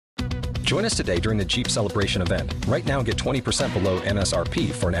Join us today during the Jeep Celebration event. Right now, get 20% below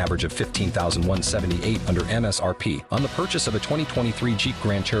MSRP for an average of $15,178 under MSRP on the purchase of a 2023 Jeep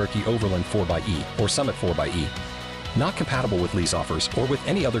Grand Cherokee Overland 4xE or Summit 4xE. Not compatible with lease offers or with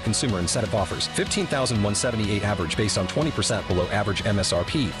any other consumer incentive offers. $15,178 average based on 20% below average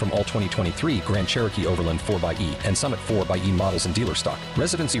MSRP from all 2023 Grand Cherokee Overland 4xE and Summit 4xE models in dealer stock.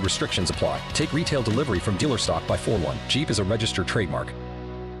 Residency restrictions apply. Take retail delivery from dealer stock by 4/1. Jeep is a registered trademark.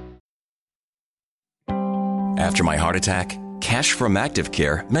 After my heart attack, cash from Active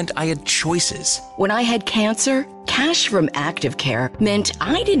Care meant I had choices. When I had cancer, cash from Active Care meant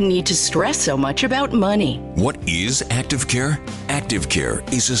I didn't need to stress so much about money. What is Active Care? Active Care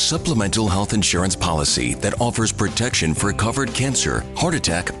is a supplemental health insurance policy that offers protection for covered cancer, heart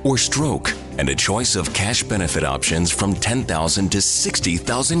attack, or stroke, and a choice of cash benefit options from $10,000 to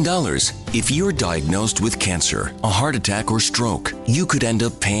 $60,000. If you're diagnosed with cancer, a heart attack, or stroke, you could end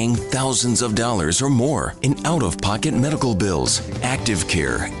up paying thousands of dollars or more in out-of-pocket medical bills. Active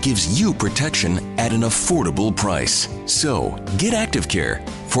Care gives you protection at an affordable price. So, get Active Care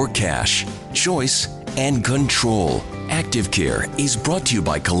for cash, choice, and control. Active Care is brought to you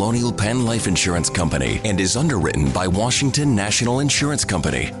by Colonial Penn Life Insurance Company and is underwritten by Washington National Insurance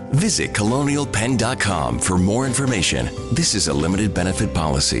Company. Visit colonialpenn.com for more information. This is a limited benefit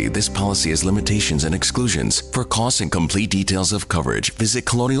policy. This policy has limitations and exclusions. For costs and complete details of coverage, visit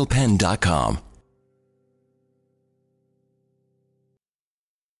colonialpenn.com.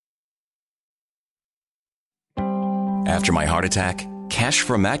 After my heart attack, cash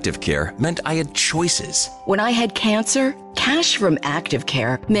from Active Care meant I had choices. When I had cancer, cash from Active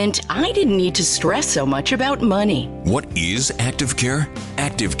Care meant I didn't need to stress so much about money. What is Active Care?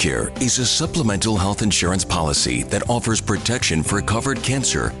 Active Care is a supplemental health insurance policy that offers protection for covered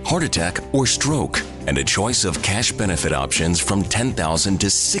cancer, heart attack, or stroke, and a choice of cash benefit options from $10,000 to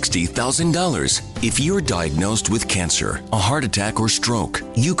 $60,000. If you're diagnosed with cancer, a heart attack, or stroke,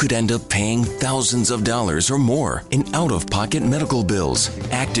 you could end up paying thousands of dollars or more in out-of-pocket medical bills.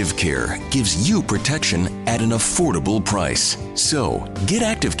 Active Care gives you protection at an affordable price. So, get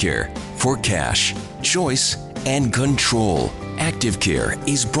Active Care for cash, choice, and control. Active Care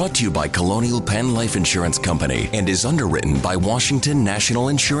is brought to you by Colonial Penn Life Insurance Company and is underwritten by Washington National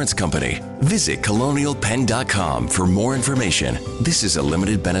Insurance Company. Visit colonialpenn.com for more information. This is a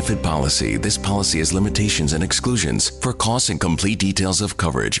limited benefit policy. This policy has limitations and exclusions. For costs and complete details of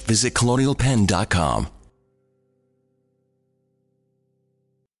coverage, visit colonialpenn.com.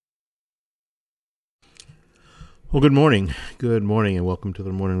 Well, good morning. Good morning, and welcome to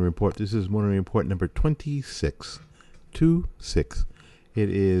the Morning Report. This is Morning Report number 26. It's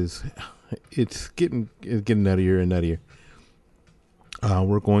getting nuttier and nuttier.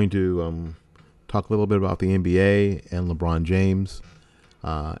 We're going to talk a little bit about the NBA and LeBron James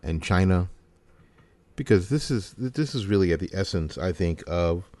and China, because this is really at the essence, I think,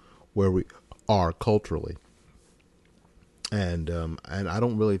 of where we are culturally. And I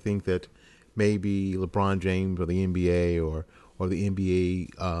don't really think that maybe LeBron James or the NBA or the NBA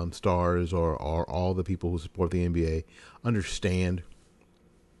stars or all the people who support the NBA understand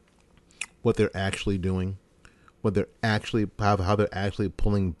what they're actually doing, what they're actually how they're actually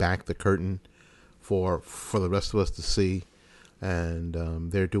pulling back the curtain for the rest of us to see,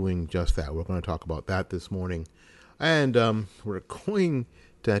 and they're doing just that. We're going to talk about that this morning, and we're going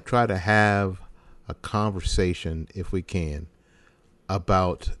to try to have a conversation, if we can,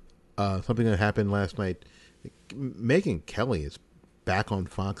 about something that happened last night. Megyn Kelly is back on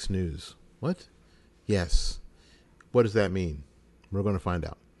Fox News. What? Yes. What does that mean? We're going to find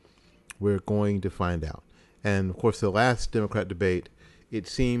out. We're going to find out. And, of course, the last Democrat debate, it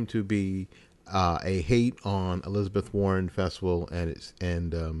seemed to be a hate on Elizabeth Warren Festival, and it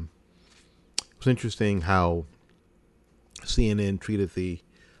was interesting how CNN treated the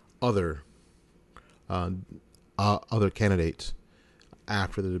other candidates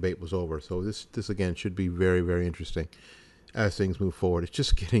after the debate was over. So this again should be very, very interesting as things move forward. It's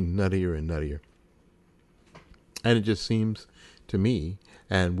just getting nuttier and nuttier. And it just seems to me,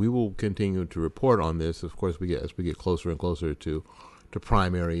 and we will continue to report on this, of course, as we get closer and closer to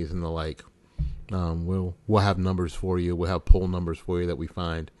primaries and the like. We'll have numbers for you. We'll have poll numbers for you that we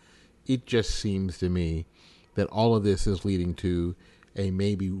find. It just seems to me that all of this is leading to a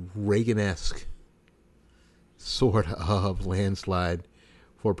maybe Reagan-esque sort of landslide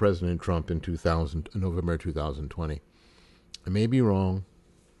for President Trump in November 2020. I may be wrong,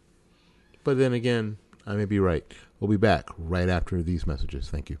 but then again, I may be right. We'll be back right after these messages.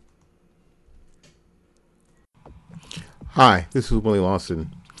 Thank you. Hi, this is Willie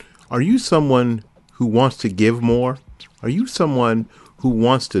Lawson. Are you someone who wants to give more? Are you someone who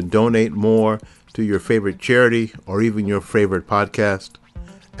wants to donate more to your favorite charity or even your favorite podcast,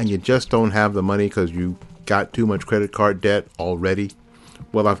 and you just don't have the money because you got too much credit card debt already?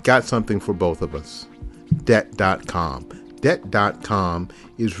 Well, I've got something for both of us. Debt.com. Debt.com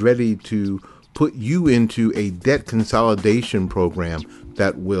is ready to put you into a debt consolidation program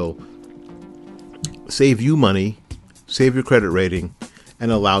that will save you money, save your credit rating,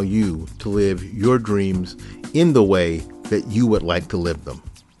 and allow you to live your dreams in the way that you would like to live them.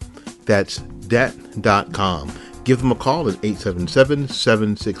 That's Debt.com. Give them a call at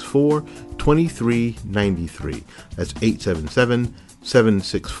 877-764-2393. That's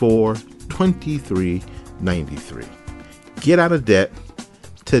 877-764-2393. Get out of debt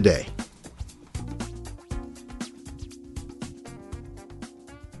today.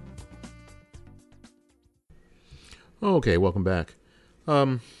 Okay, welcome back.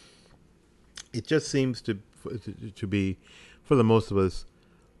 It just seems to be, for the most of us,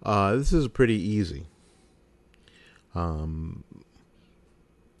 this is pretty easy. Either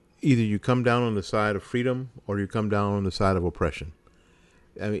you come down on the side of freedom or you come down on the side of oppression.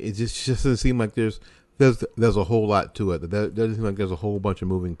 I mean, it just doesn't seem like there's a whole lot to it. There doesn't seem like there's a whole bunch of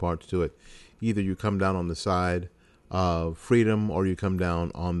moving parts to it. Either you come down on the side of freedom or you come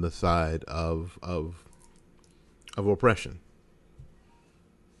down on the side of oppression.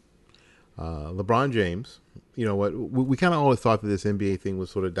 LeBron James, you know what? We kind of always thought that this NBA thing was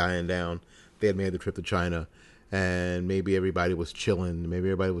sort of dying down. They had made the trip to China, and maybe everybody was chilling. Maybe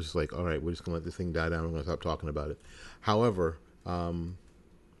everybody was just like, all right, we're just going to let this thing die down. We're going to stop talking about it. However,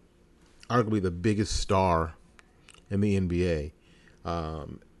 arguably the biggest star in the NBA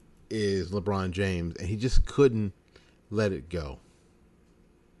is LeBron James, and he just couldn't let it go.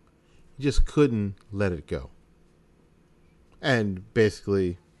 He just couldn't let it go. And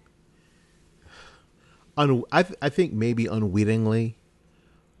basically, I think maybe unwittingly,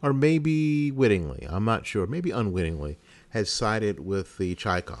 or maybe wittingly, I'm not sure, maybe unwittingly, has sided with the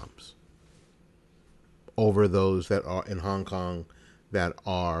Chi-Coms over those that are in Hong Kong that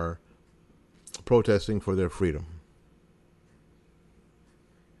are protesting for their freedom.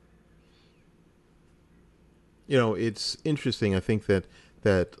 You know, it's interesting. I think that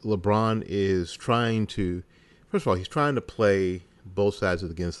LeBron is trying to, first of all, he's trying to play both sides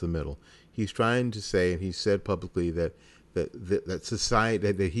against the middle. He's trying to say, and he said publicly that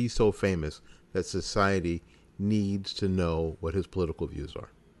society, that he's so famous that society needs to know what his political views are.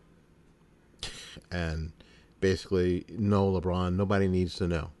 And basically, no, LeBron, nobody needs to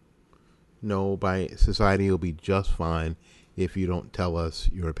know. Nobody, society will be just fine if you don't tell us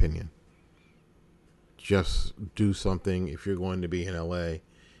your opinion. Just do something. If you're going to be in LA,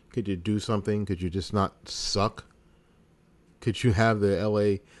 could you do something? Could you just not suck? Could you have the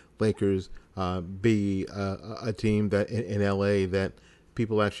LA Lakers be a team that in LA that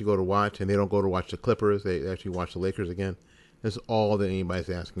people actually go to watch, and they don't go to watch the Clippers, they actually watch the Lakers again? That's all that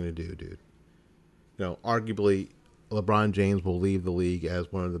anybody's asking to do, dude. You know, arguably, LeBron James will leave the league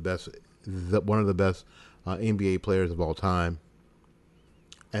as one of the best NBA players of all time,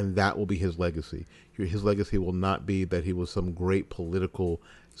 and that will be his legacy. His legacy will not be that he was some great political,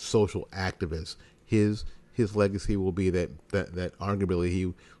 social activist. His legacy will be that arguably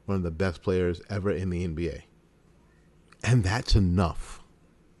he one of the best players ever in the NBA. And that's enough.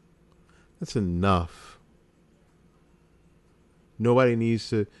 That's enough. Nobody needs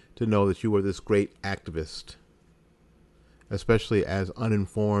to know that you are this great activist, especially as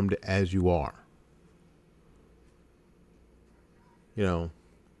uninformed as you are. You know,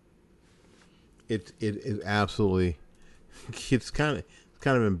 it is absolutely, it's kind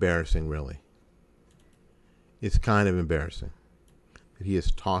of embarrassing, really. It's kind of embarrassing that he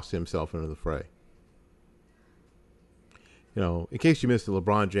has tossed himself into the fray. You know, in case you missed it,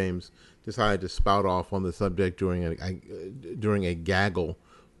 LeBron James decided to spout off on the subject during a gaggle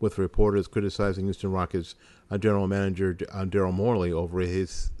with reporters criticizing Houston Rockets general manager Daryl Morey over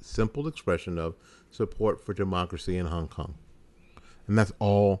his simple expression of support for democracy in Hong Kong. And that's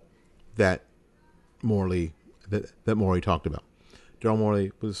all that Morey talked about. Daryl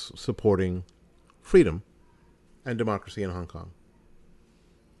Morey was supporting freedom and democracy in Hong Kong.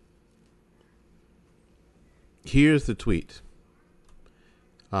 Here's the tweet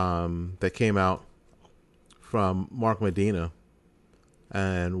that came out from Mark Medina,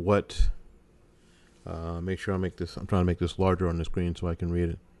 and what? Make sure I'm trying to make this larger on the screen so I can read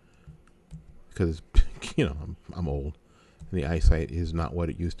it, because I'm old and the eyesight is not what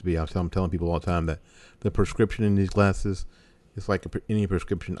it used to be. I'm telling people all the time that the prescription in these glasses is like any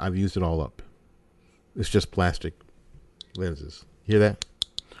prescription. I've used it all up. It's just plastic lenses. Hear that?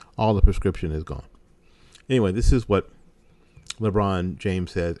 All the prescription is gone. Anyway, this is what LeBron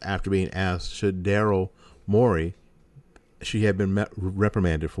James says after being asked should Daryl Morey she had been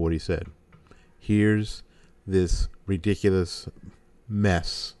reprimanded for what he said. Here's this ridiculous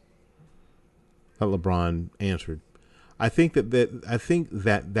mess that LeBron answered. I think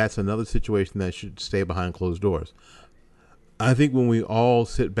that that's another situation that should stay behind closed doors. I think when we all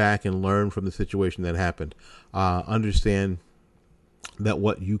sit back and learn from the situation that happened, understand that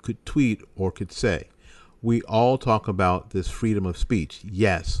what you could tweet or could say. We all talk about this freedom of speech.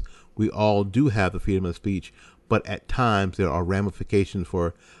 Yes, we all do have the freedom of speech, but at times there are ramifications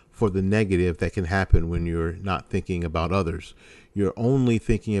for the negative that can happen when you're not thinking about others. You're only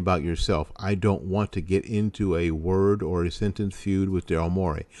thinking about yourself. I don't want to get into a word or a sentence feud with Daryl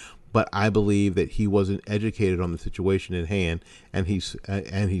Morey, but I believe that he wasn't educated on the situation at hand, and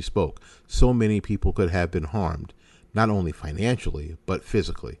he spoke. So many people could have been harmed, not only financially, but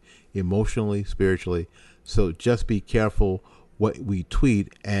physically, emotionally, spiritually. So just be careful what we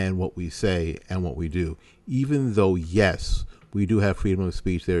tweet and what we say and what we do. Even though, yes, we do have freedom of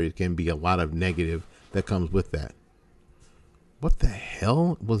speech, there can be a lot of negative that comes with that. What the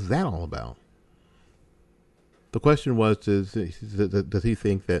hell was that all about? The question was, does he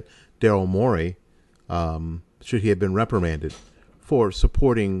think that Daryl Morey, should he have been reprimanded for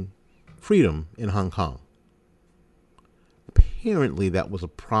supporting freedom in Hong Kong? Apparently that was a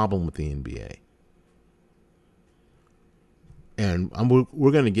problem with the NBA. And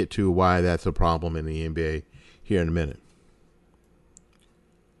we're going to get to why that's a problem in the NBA here in a minute.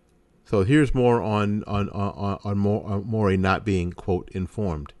 So here's more on Morey not being, quote,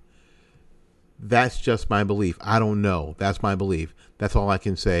 informed. That's just my belief. I don't know. That's my belief. That's all I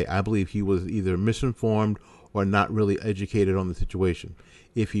can say. I believe he was either misinformed or not really educated on the situation.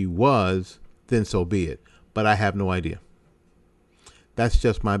 If he was, then so be it. But I have no idea. That's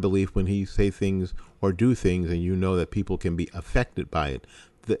just my belief when he say things or do things and you know that people can be affected by it.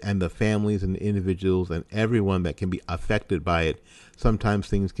 And the families and the individuals and everyone that can be affected by it, sometimes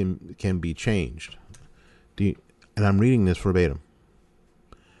things can be changed. And I'm reading this verbatim.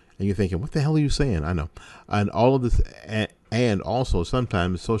 And you're thinking, what the hell are you saying? I know. And all of this, and also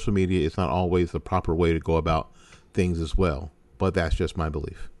sometimes social media is not always the proper way to go about things as well. But that's just my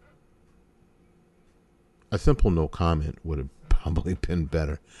belief. A simple no comment would have probably been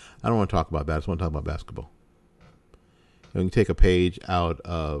better. I don't want to talk about that. I just want to talk about basketball. You can take a page out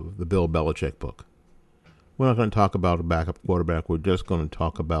of the Bill Belichick book. We're not going to talk about a backup quarterback. We're just going to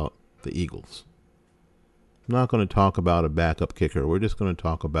talk about the Eagles. I'm not going to talk about a backup kicker. We're just going to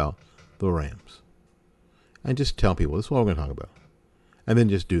talk about the Rams. And just tell people, this is what we're going to talk about. And then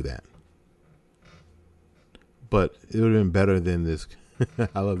just do that. But it would have been better than this.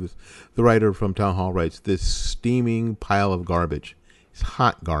 I love this. The writer from Town Hall writes, this steaming pile of garbage. It's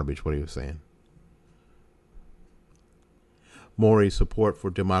hot garbage, what he was saying. Morey's support for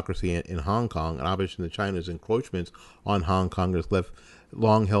democracy in Hong Kong and opposition to China's encroachments on Hong Kong has left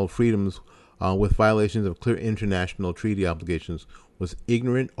long-held freedoms with violations of clear international treaty obligations was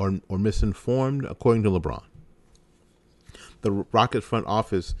ignorant or misinformed, according to LeBron. The Rockets front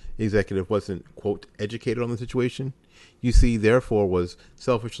office executive wasn't, quote, educated on the situation. You see, therefore, was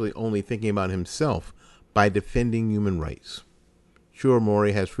selfishly only thinking about himself by defending human rights. Sure,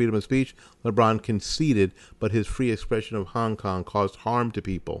 Morey has freedom of speech, LeBron conceded, but his free expression of Hong Kong caused harm to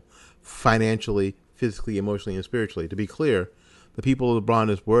people, financially, physically, emotionally, and spiritually. To be clear, the people LeBron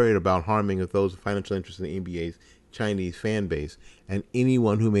is worried about harming of those with financial interest in the NBA's Chinese fan base, and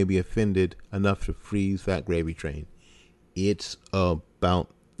anyone who may be offended enough to freeze that gravy train. It's about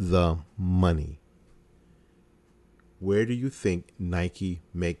the money. Where do you think Nike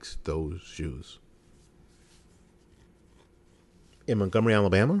makes those shoes? In Montgomery,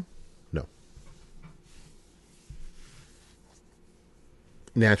 Alabama? No.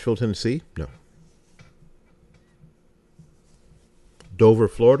 Nashville, Tennessee? No. Dover,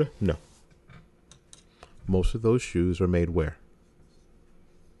 Florida? No. Most of those shoes are made where?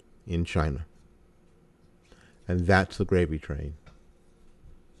 In China. And that's the gravy train.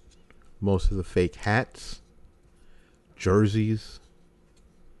 Most of the fake hats, jerseys,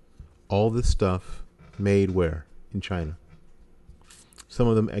 all this stuff made where? In China. Some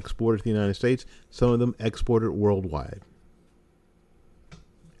of them exported to the United States. Some of them exported worldwide.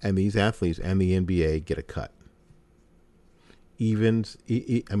 And these athletes and the NBA get a cut. Even,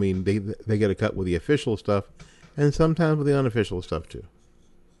 I mean, they get a cut with the official stuff and sometimes with the unofficial stuff too.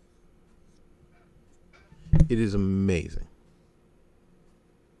 It is amazing.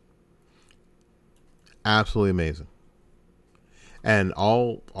 Absolutely amazing. And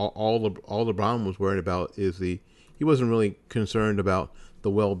all LeBron was worried about is He wasn't really concerned about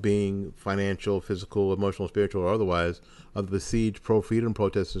the well-being, financial, physical, emotional, spiritual, or otherwise, of the besieged pro-freedom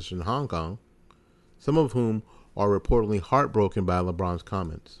protesters in Hong Kong, some of whom are reportedly heartbroken by LeBron's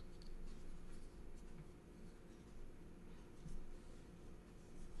comments.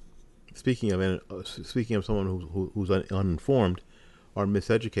 Speaking of someone who's uninformed, or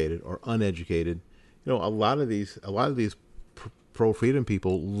miseducated, or uneducated, a lot of these pro-freedom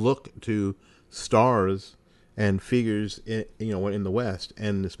people look to stars and figures in the West,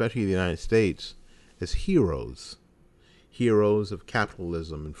 and especially the United States, as heroes of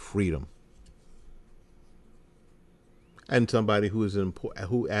capitalism and freedom, and somebody who is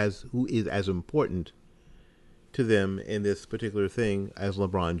as important to them in this particular thing as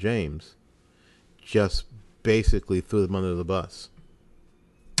LeBron James, just basically threw them under the bus.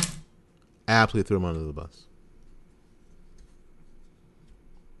 Absolutely threw them under the bus.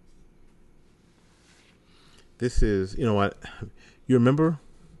 This is, you remember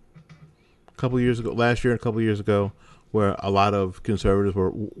a couple years ago, last year and a couple years ago, where a lot of conservatives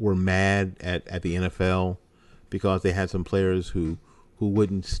were mad at the NFL because they had some players who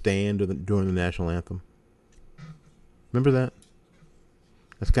wouldn't stand during the national anthem. Remember that?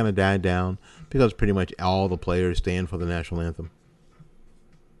 That's kind of died down because pretty much all the players stand for the national anthem.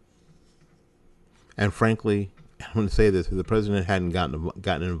 And frankly, I'm going to say this: if the president hadn't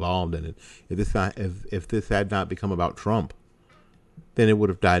gotten involved in it, if this had not become about Trump, then it would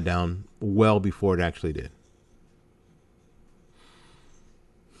have died down well before it actually did.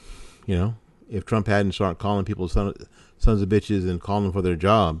 If Trump hadn't started calling people sons of bitches and calling them for their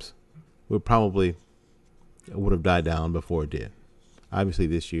jobs, it would have died down before it did. Obviously,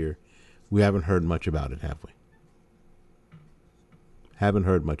 this year, we haven't heard much about it, have we? Haven't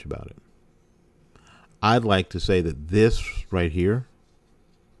heard much about it. I'd like to say that this right here,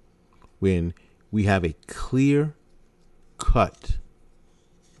 when we have a clear-cut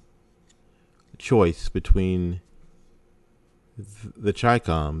choice between the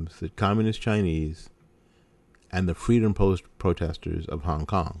Chi-Coms, the Communist Chinese, and the freedom protesters of Hong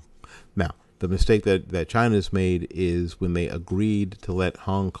Kong. Now, the mistake that China's made is when they agreed to let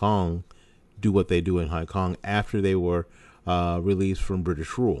Hong Kong do what they do in Hong Kong after they were released from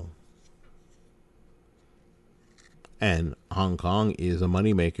British rule. And Hong Kong is a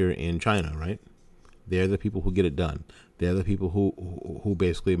moneymaker in China, right? They're the people who get it done. They're the people who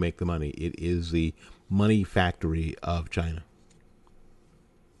basically make the money. It is the money factory of China.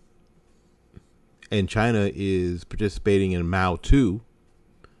 And China is participating in Mao too,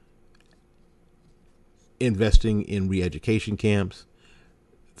 investing in re-education camps,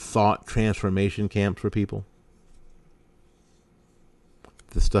 thought transformation camps for people.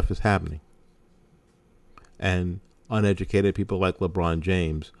 This stuff is happening. And uneducated people like LeBron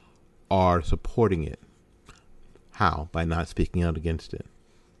James are supporting it. How? By not speaking out against it.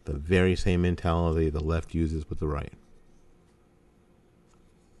 The very same mentality the left uses with the right.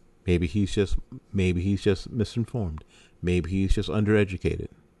 Maybe he's just misinformed. Maybe he's just undereducated.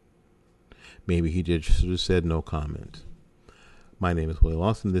 Maybe he just said no comment. My name is Willie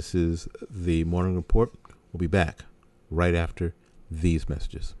Lawson. This is the Morning Report. We'll be back right after these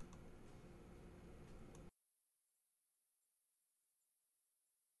messages.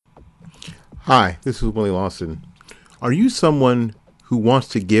 Hi, this is Willie Lawson. Are you someone who wants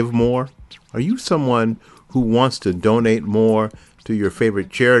to give more? Are you someone who wants to donate more to your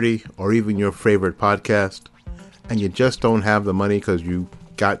favorite charity or even your favorite podcast, and you just don't have the money because you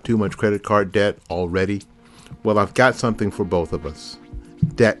got too much credit card debt already? Well, I've got something for both of us.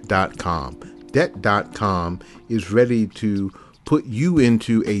 Debt.com. Debt.com is ready to put you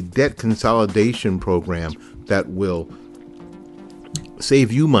into a debt consolidation program that will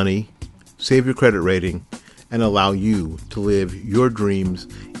save you money, save your credit rating, and allow you to live your dreams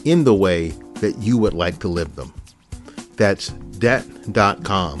in the way that you would like to live them. That's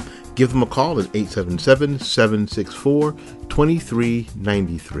debt.com. Give them a call at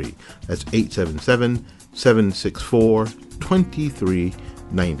 877-764-2393. That's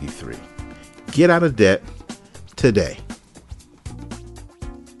 877-764-2393. Get out of debt today.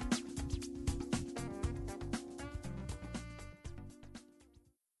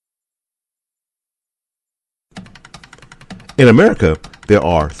 In America, there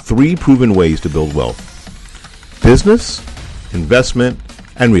are 3 proven ways to build wealth: business, investment,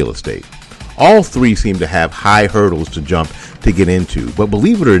 and real estate. All 3 seem to have high hurdles to jump to get into, but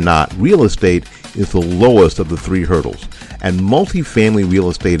believe it or not, real estate is the lowest of the 3 hurdles, and multifamily real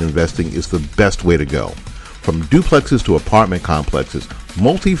estate investing is the best way to go. From duplexes to apartment complexes,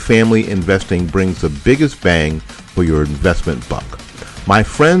 multifamily investing brings the biggest bang for your investment buck. My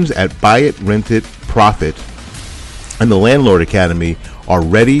friends at Buy It, Rent It, Profit and the Landlord Academy are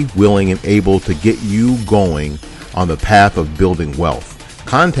ready, willing, and able to get you going on the path of building wealth.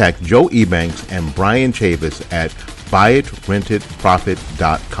 Contact Joe Ebanks and Brian Chavis at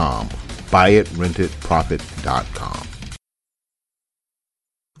buyitrentitprofit.com. Buyitrentitprofit.com.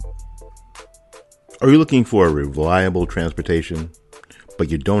 Are you looking for a reliable transportation, but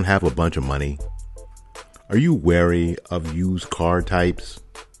you don't have a bunch of money? Are you wary of used car types?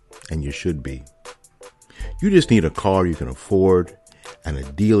 And you should be. You just need a car you can afford and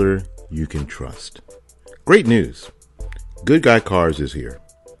a dealer you can trust. Great news. Good Guy Cars is here.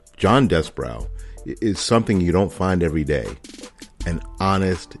 John Desbrow is something you don't find every day. An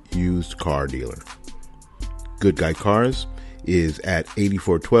honest used car dealer. Good Guy Cars is at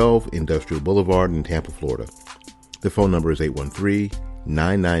 8412 Industrial Boulevard in Tampa, Florida. The phone number is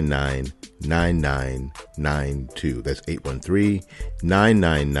 813-999-9992. That's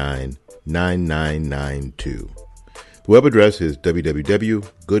 813-999-9992. The web address is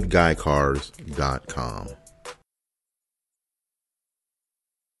www.goodguycars.com.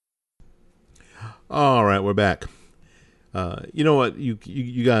 All right, we're back. You know what, you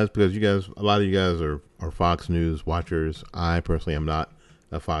guys, because a lot of you guys are Fox News watchers. I personally am not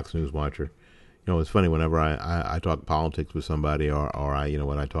a Fox News watcher. You know, it's funny whenever I talk politics with somebody, or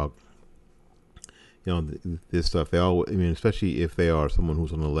when I talk, this stuff, especially if they are someone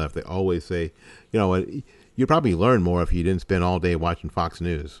who's on the left, they always say, you know what, you probably learn more if you didn't spend all day watching Fox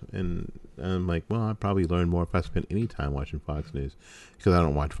News. And I'm like, well, I probably learn more if I spent any time watching Fox News, because I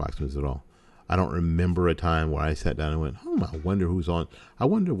don't watch Fox News at all. I don't remember a time where I sat down and went, I wonder who's on. I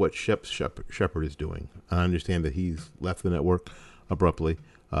wonder what Shepard is doing. I understand that he's left the network abruptly.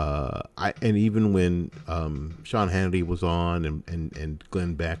 And even when Sean Hannity was on and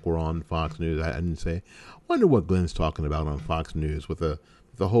Glenn Beck were on Fox News, I didn't say, I wonder what Glenn's talking about on Fox News with the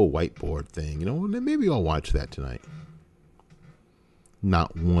whole whiteboard thing. Maybe I'll watch that tonight.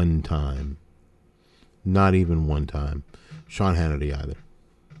 Not one time. Not even one time. Sean Hannity either.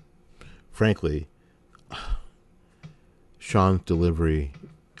 Frankly, Sean's delivery,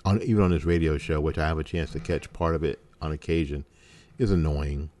 even on his radio show, which I have a chance to catch part of it on occasion, is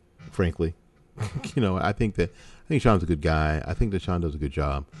annoying, frankly. I think Sean's a good guy. I think that Sean does a good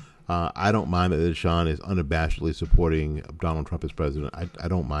job. I don't mind that Sean is unabashedly supporting Donald Trump as president. I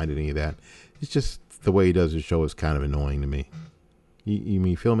don't mind any of that. It's just the way he does his show is kind of annoying to me.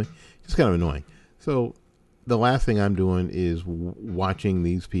 You feel me? It's kind of annoying. So the last thing I'm doing is watching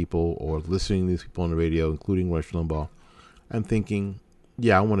these people or listening to these people on the radio, including Rush Limbaugh. I'm thinking,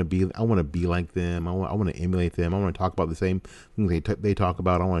 yeah, I want to be like them. I want to emulate them. I want to talk about the same things they talk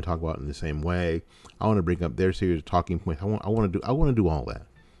about. I want to talk about it in the same way. I want to bring up their serious talking points. I want to do all that.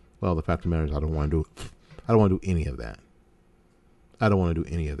 Well, the fact of the matter is, I don't want to do any of that. I don't want to do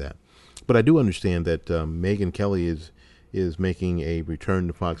any of that. But I do understand that Megyn Kelly is making a return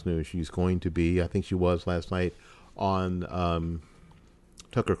to Fox News. She's going to be, I think she was last night, on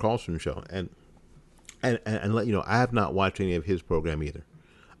Tucker Carlson's show. And let you know, I have not watched any of his program either.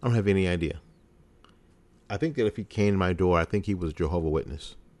 I don't have any idea. I think that if he came to my door, I think he was a Jehovah's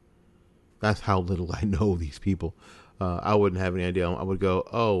Witness. That's how little I know these people. I wouldn't have any idea. I would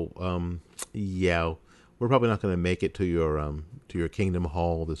go, yeah, we're probably not going to make it to your Kingdom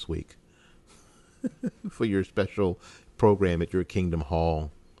Hall this week for your special program at your Kingdom Hall.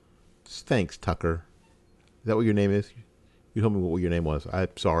 Thanks, Tucker. Is that what your name is? You told me what your name was.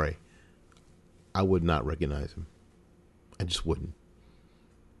 I'm sorry. I would not recognize him. I just wouldn't.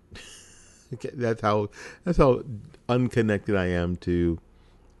 That's how unconnected I am to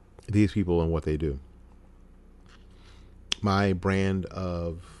these people and what they do. My brand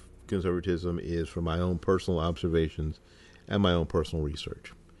of conservatism is from my own personal observations and my own personal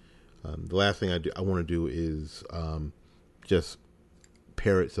research. The last thing I want to do is just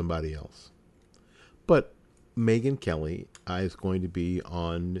parrot somebody else. But Megyn Kelly is going to be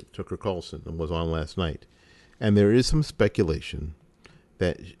on Tucker Carlson and was on last night. And there is some speculation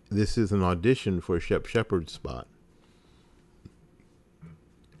that this is an audition for a Shep Shepard spot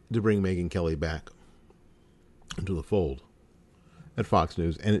to bring Megyn Kelly back into the fold at Fox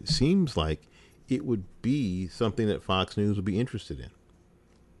News. And it seems like it would be something that Fox News would be interested in.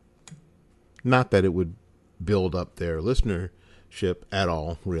 Not that it would build up their listenership at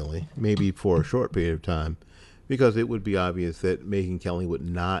all, really. Maybe for a short period of time, because it would be obvious that Megyn Kelly would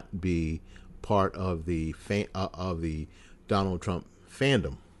not be part of the Donald Trump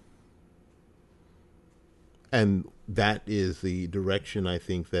fandom. And that is the direction I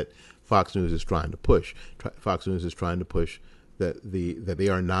think that Fox News is trying to push. Fox News is trying to push that they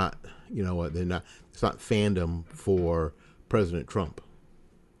are not, they're not. It's not fandom for President Trump.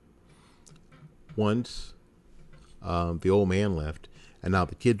 Once The old man left, and now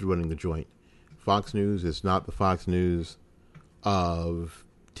the kid's running the joint. Fox News is not the Fox News of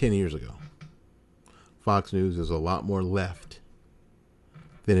 10 years ago. Fox News is a lot more left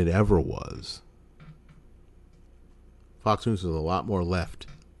than it ever was. Fox News is a lot more left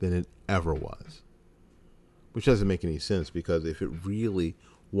than it ever was. Which doesn't make any sense, because if it really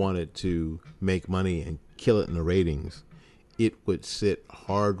wanted to make money and kill it in the ratings, it would sit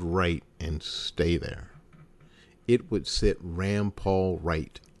hard right and stay there. It would sit Rand Paul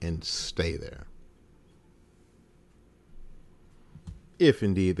right and stay there. If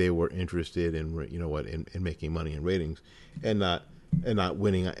indeed they were interested in, in making money in ratings, and not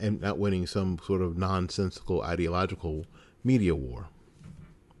winning some sort of nonsensical ideological media war.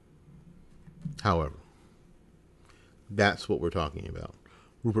 However, that's what we're talking about.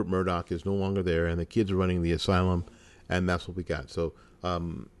 Rupert Murdoch is no longer there, and the kids are running the asylum, and that's what we got. So,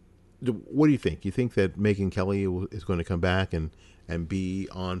 what do you think? You think that Megyn Kelly is going to come back and be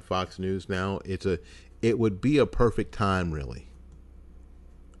on Fox News now? It would be a perfect time, really.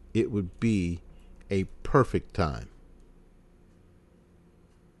 It would be a perfect time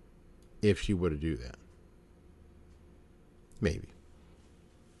if she were to do that. Maybe.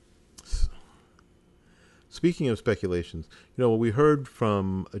 Speaking of speculations, we heard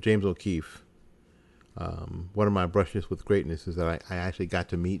from James O'Keefe. One of my brushes with greatness is that I actually got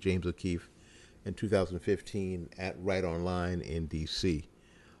to meet James O'Keefe in 2015 at Right Online in D.C.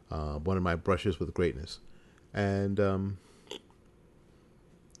 One of my brushes with greatness. And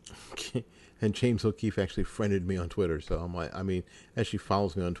James O'Keefe actually friended me on Twitter. So I'm like, and she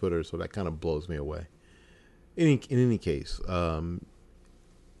follows me on Twitter, so that kind of blows me away. In any case,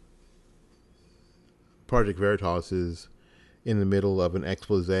 Project Veritas is in the middle of an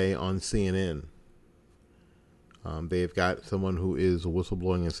expose on CNN. They've got someone who is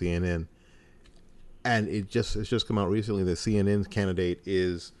whistleblowing at CNN, and it's just come out recently that CNN's candidate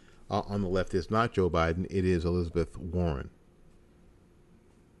is on the left is not Joe Biden, it is Elizabeth Warren.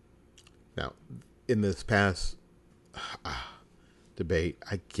 Now, in this past debate,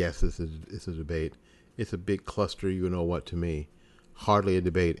 I guess it's a debate. It's a big cluster, to me. Hardly a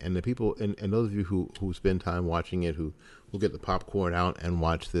debate. And the people, and those of you who spend time watching it, who get the popcorn out and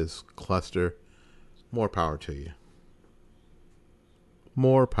watch this cluster, more power to you.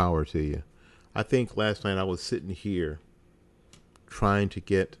 More power to you. I think last night I was sitting here trying to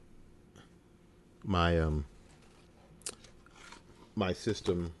get my my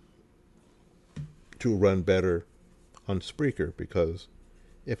system to run better on Spreaker, because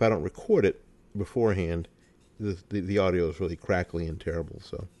if I don't record it beforehand, the audio is really crackly and terrible.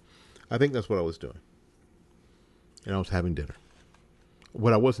 So I think that's what I was doing. And I was having dinner.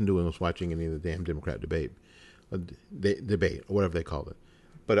 What I wasn't doing was watching any of the damn Democrat debate, or whatever they called it.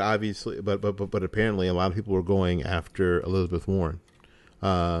 But obviously, but apparently a lot of people were going after Elizabeth Warren.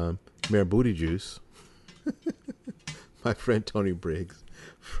 Mayor Booty Juice, my friend Tony Briggs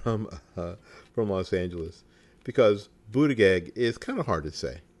from Los Angeles, because Buttigieg is kind of hard to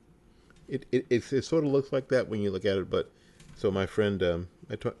say. It sort of looks like that when you look at it, but so my friend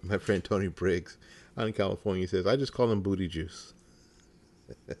Tony Briggs out in California says, I just call him Booty Juice.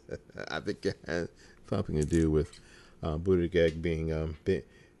 I think it has something to do with Buttigieg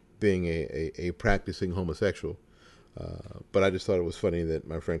being a practicing homosexual. But I just thought it was funny that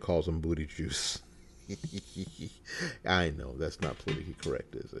my friend calls him Booty Juice. I know that's not politically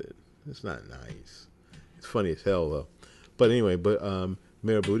correct, is it? It's not nice. It's funny as hell, though. But anyway,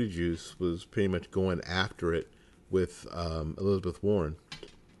 Mayor Booty Juice was pretty much going after it with Elizabeth Warren,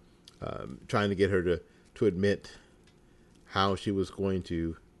 trying to get her to admit how she was going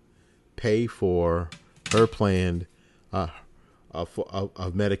to pay for her plan of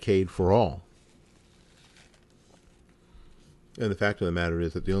Medicaid for all. And the fact of the matter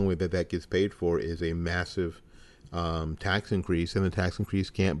is that the only way that gets paid for is a massive tax increase, and the tax increase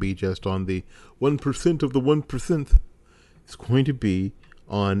can't be just on the 1% of the 1%. It's going to be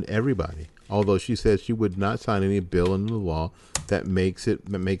on everybody. Although she says she would not sign any bill into the law that makes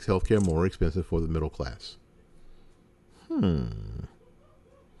healthcare more expensive for the middle class.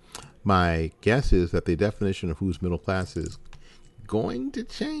 My guess is that the definition of who's middle class is going to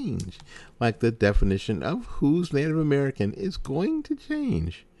change, like the definition of who's Native American is going to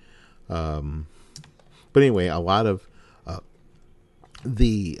change. But anyway, a lot of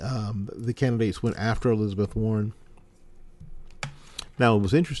the candidates went after Elizabeth Warren. Now, it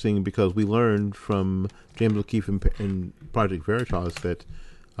was interesting because we learned from James O'Keefe in Project Veritas that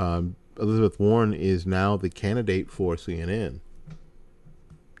Elizabeth Warren is now the candidate for CNN.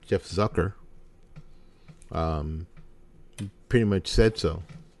 Jeff Zucker pretty much said so.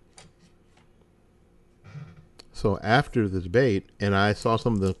 So after the debate, and I saw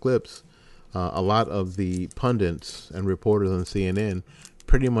some of the clips, a lot of the pundits and reporters on CNN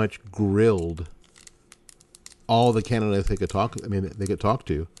pretty much grilled all the candidates they could talk. I mean, they could talk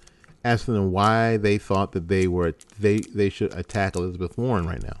to, asking them why they thought that they should attack Elizabeth Warren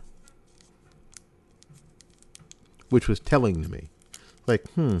right now, which was telling to me, like,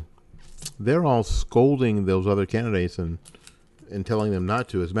 they're all scolding those other candidates and telling them not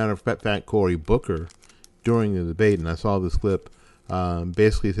to. As a matter of fact, Cory Booker, during the debate, and I saw this clip,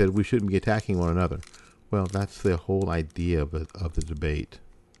 basically said we shouldn't be attacking one another. Well, that's the whole idea of the debate.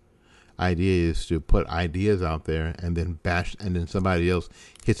 Idea is to put ideas out there and then bash, and then somebody else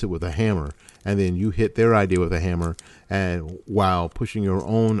hits it with a hammer, and then you hit their idea with a hammer, and while pushing your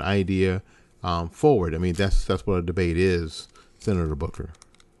own idea forward. I mean, that's what a debate is, Senator Booker.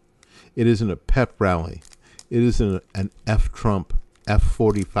 It isn't a pep rally. It isn't an F-Trump,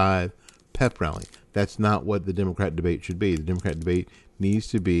 F-45 pep rally. That's not what the Democrat debate should be. The Democrat debate needs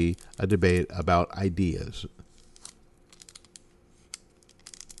to be a debate about ideas.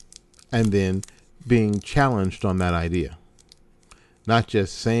 And then being challenged on that idea. Not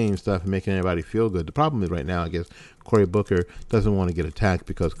just saying stuff and making everybody feel good. The problem is right now, I guess, Cory Booker doesn't want to get attacked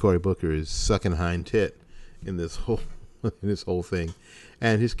because Cory Booker is sucking hind tit in this whole thing.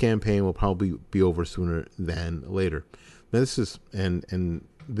 And his campaign will probably be over sooner than later. Now this is and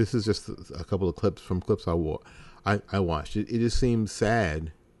this is just a couple of clips I watched. It just seems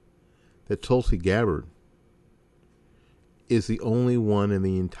sad that Tulsi Gabbard is the only one in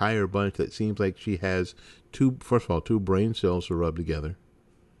the entire bunch that seems like she has two brain cells to rub together.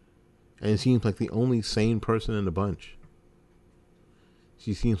 And it seems like the only sane person in the bunch.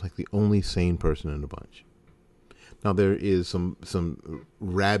 She seems like the only sane person in the bunch. Now, there is some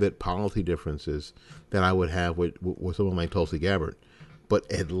rabid policy differences that I would have with someone like Tulsi Gabbard.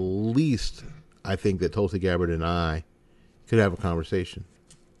 But at least I think that Tulsi Gabbard and I could have a conversation.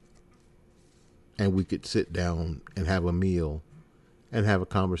 And we could sit down and have a meal and have a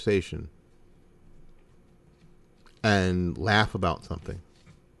conversation and laugh about something.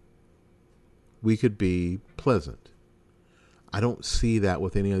 We could be pleasant. I don't see that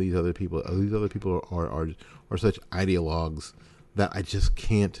with any of these other people. These other people are such ideologues that I just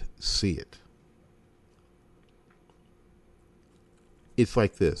can't see it. It's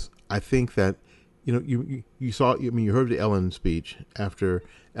like this. I think that, you heard the Ellen speech after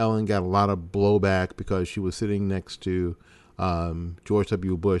Ellen got a lot of blowback because she was sitting next to George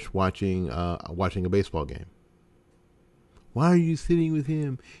W. Bush watching a baseball game. Why are you sitting with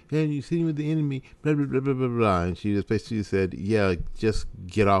him? And you're sitting with the enemy, blah, blah, blah, blah, blah, blah. And she just basically said, yeah, just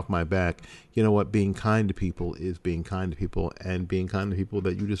get off my back. You know what? Being kind to people is being kind to people, and being kind to people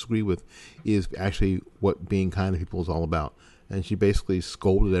that you disagree with is actually what being kind to people is all about. And she basically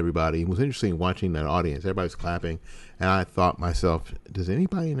scolded everybody. It was interesting watching that audience. Everybody's clapping. And I thought myself, does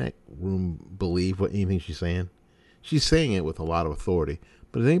anybody in that room believe anything she's saying? She's saying it with a lot of authority.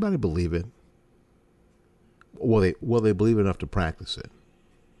 But does anybody believe it? Will they believe enough to practice it?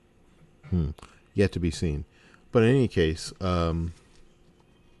 Yet to be seen. But in any case,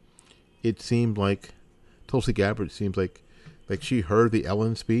 it seemed like Tulsi Gabbard seems like she heard the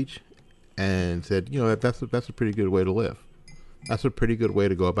Ellen speech and said, that's a pretty good way to live. That's a pretty good way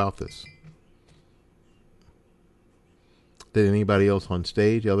to go about this. Did anybody else on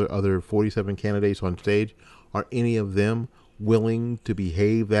stage, other 47 candidates on stage, are any of them willing to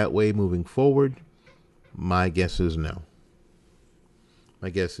behave that way moving forward? My guess is no. My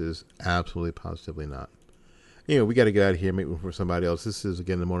guess is absolutely, positively not. Anyway, we got to get out of here, make room for somebody else. This is,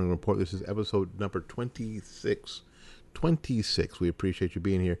 again, the Morning Report. This is episode number 26. 26. We appreciate you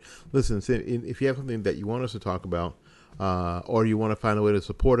being here. Listen, if you have something that you want us to talk about, or you want to find a way to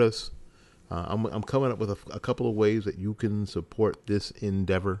support us, I'm coming up with a couple of ways that you can support this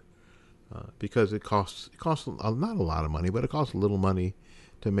endeavor, because it costs not a lot of money, but it costs a little money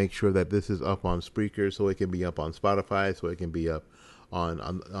to make sure that this is up on Spreaker, so it can be up on Spotify, so it can be up on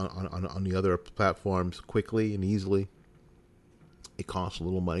the other platforms quickly and easily. It costs a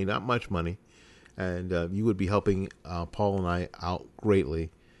little money, not much money, and you would be helping Paul and I out greatly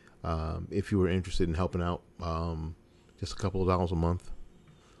if you were interested in helping out. Just a couple of dollars a month.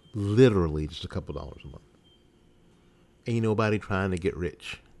 Literally just a couple of dollars a month. Ain't nobody trying to get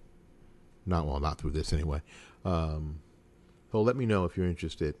rich. Not through this anyway. So let me know if you're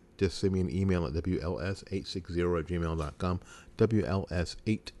interested. Just send me an email at wls860@gmail.com.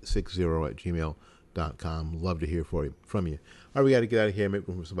 wls860@gmail.com. Love to hear from you. All right, we got to get out of here and make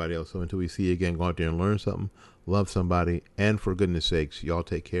room for somebody else. So until we see you again, go out there and learn something, love somebody, and for goodness sakes, y'all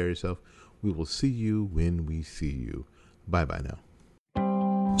take care of yourself. We will see you when we see you. Bye-bye now.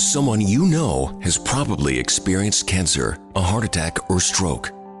 Someone you know has probably experienced cancer, a heart attack, or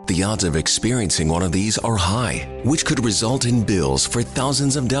stroke. The odds of experiencing one of these are high, which could result in bills for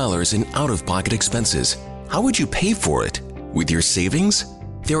thousands of dollars in out-of-pocket expenses. How would you pay for it? With your savings?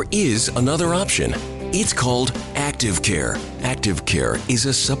 There is another option. It's called Active Care. Active Care is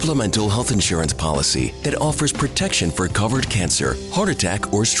a supplemental health insurance policy that offers protection for covered cancer, heart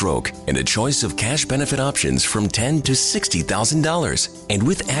attack, or stroke, and a choice of cash benefit options from $10,000 to $60,000. And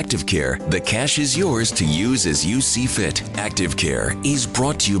with Active Care, the cash is yours to use as you see fit. Active Care is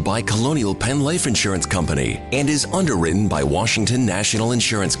brought to you by Colonial Penn Life Insurance Company and is underwritten by Washington National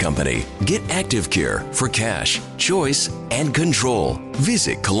Insurance Company. Get Active Care for cash, choice, and control.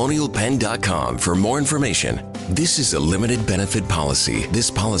 Visit colonialpenn.com for more information. This is a limited benefit policy.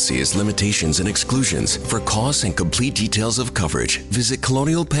 This policy has limitations and exclusions. For costs and complete details of coverage, visit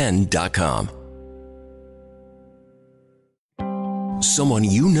colonialpenn.com. Someone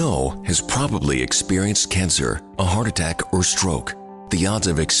you know has probably experienced cancer, a heart attack, or stroke. The odds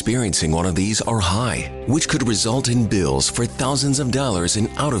of experiencing one of these are high, which could result in bills for thousands of dollars in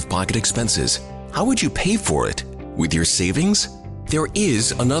out-of-pocket expenses. How would you pay for it? With your savings? There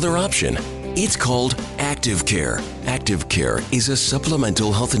is another option. It's called Active Care. Active Care is a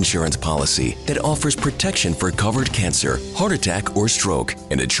supplemental health insurance policy that offers protection for covered cancer, heart attack, or stroke,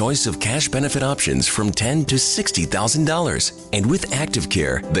 and a choice of cash benefit options from $10,000 to $60,000. And with Active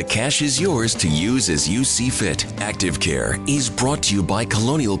Care, the cash is yours to use as you see fit. Active Care is brought to you by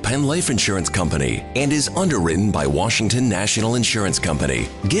Colonial Penn Life Insurance Company and is underwritten by Washington National Insurance Company.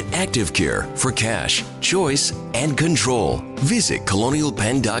 Get Active Care for cash, choice, and control. Visit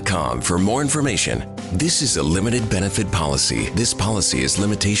colonialpenn.com for more information. This is a limited benefit policy. This policy has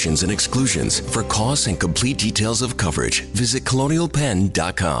limitations and exclusions. For costs and complete details of coverage, visit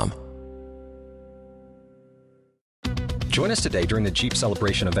colonialpenn.com. Join us today during the Jeep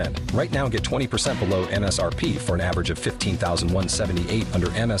Celebration event. Right now, get 20% below MSRP for an average of $15,178 under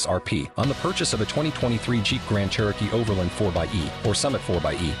MSRP on the purchase of a 2023 Jeep Grand Cherokee Overland 4xE or Summit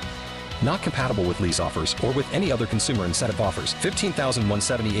 4xE. Not compatible with lease offers or with any other consumer incentive offers.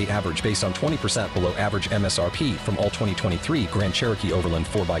 $15,178 average based on 20% below average MSRP from all 2023 Grand Cherokee Overland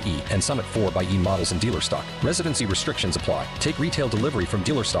 4xE and Summit 4xE models in dealer stock. Residency restrictions apply. Take retail delivery from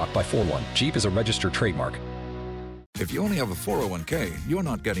dealer stock by 4/1. Jeep is a registered trademark. If you only have a 401k, you're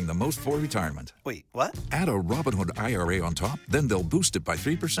not getting the most for retirement. Wait, what? Add a Robinhood IRA on top, then they'll boost it by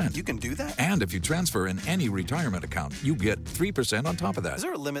 3%. You can do that? And if you transfer in any retirement account, you get 3% on top of that. Is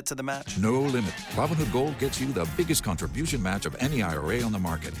there a limit to the match? No limit. Robinhood Gold gets you the biggest contribution match of any IRA on the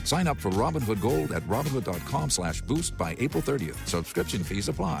market. Sign up for Robinhood Gold at Robinhood.com/boost by April 30th. Subscription fees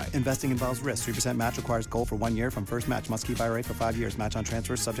apply. Investing involves risk. 3% match requires gold for 1 year from first match. Must keep IRA for 5 years. Match on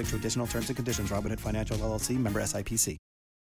transfers subject to additional terms and conditions. Robinhood Financial LLC, member SIPC.